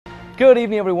Good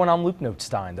evening, everyone. I'm Luke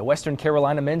Notestein. The Western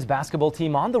Carolina men's basketball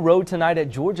team on the road tonight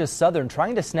at Georgia Southern,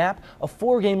 trying to snap a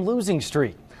 4-game losing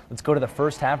streak. Let's go to the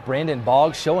first half. Brandon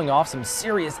Boggs showing off some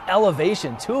serious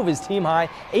elevation. 2 of his team high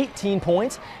 18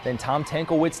 points. Then Tom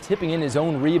Tankelwitz tipping in his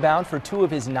own rebound for 2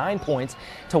 of his 9 points.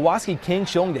 Tawaski King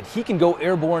showing that he can go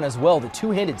airborne as well. The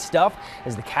two-handed stuff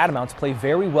as the Catamounts play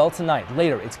very well tonight.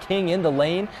 Later, it's King in the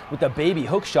lane with a baby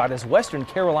hook shot as Western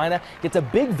Carolina gets a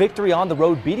big victory on the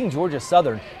road, beating Georgia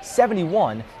Southern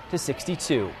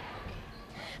 71-62.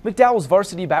 McDowell's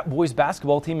varsity boys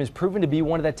basketball team has proven to be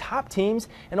one of the top teams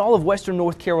in all of Western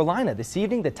North Carolina. This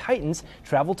evening, the Titans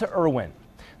travel to Erwin.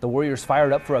 The Warriors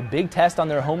fired up for a big test on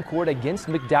their home court against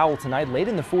McDowell tonight. Late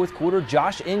in the fourth quarter,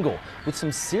 Josh Engel with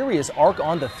some serious arc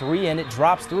on the 3, and it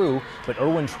drops through, but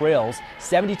Erwin trails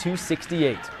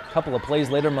 72-68. A couple of plays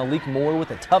later, Malik Moore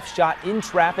with a tough shot in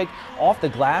traffic off the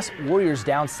glass. Warriors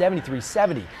down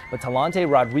 73-70, but Dalanta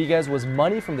Rodriguez was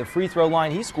money from the free throw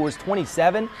line. He scores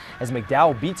 27 as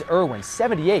McDowell beats Erwin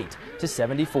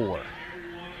 78-74.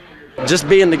 Just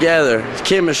being together,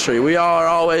 chemistry. We all are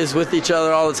always with each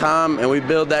other all the time, and we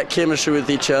build that chemistry with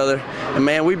each other. And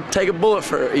man, we take a bullet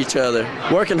for each other.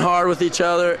 Working hard with each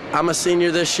other. I'm a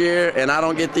senior this year, and I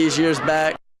don't get these years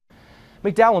back.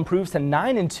 McDowell improves to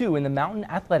 9-2 in the Mountain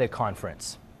Athletic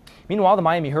Conference. Meanwhile, the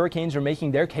Miami Hurricanes are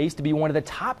making their case to be one of the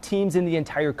top teams in the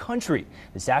entire country.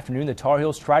 This afternoon, the Tar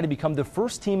Heels try to become the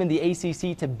first team in the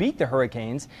ACC to beat the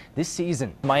Hurricanes this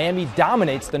season. Miami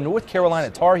dominates the North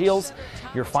Carolina Tar Heels.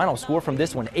 Your final score from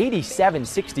this one,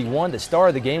 87-61. The star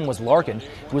of the game was Larkin,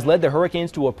 who has led the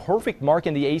Hurricanes to a perfect mark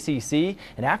in the ACC.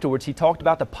 And afterwards, he talked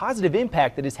about the positive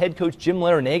impact that his head coach Jim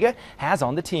Larinaga has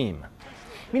on the team.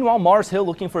 Meanwhile, Mars Hill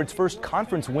looking for its first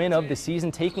conference win of the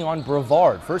season, taking on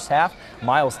Brevard. First half,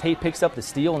 Miles Tate picks up the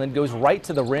steal and then goes right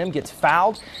to the rim, gets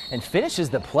fouled, and finishes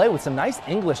the play with some nice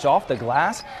English off the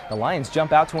glass. The Lions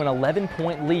jump out to an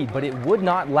 11-point lead, but it would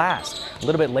not last. A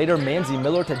little bit later, Manzi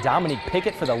Miller to Dominique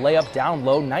Pickett for the layup down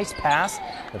low. Nice pass,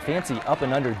 the fancy up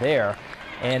and under there.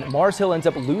 And Mars Hill ends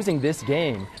up losing this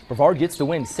game. Brevard gets the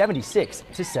win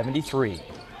 76-73.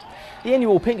 The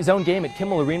annual Pink Zone game at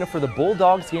Kimmel Arena for the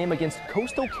Bulldogs game against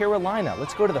Coastal Carolina.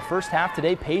 Let's go to the first half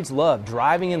today. Paige Love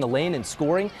driving in the lane and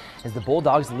scoring as the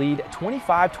Bulldogs lead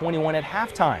 25-21 at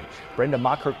halftime. Brenda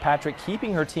Mock-Kirkpatrick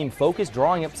keeping her team focused,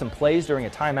 drawing up some plays during a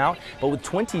timeout. But with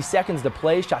 20 seconds to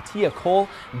play, Shatia Cole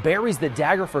buries the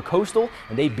dagger for Coastal,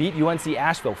 and they beat UNC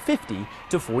Asheville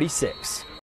 50-46.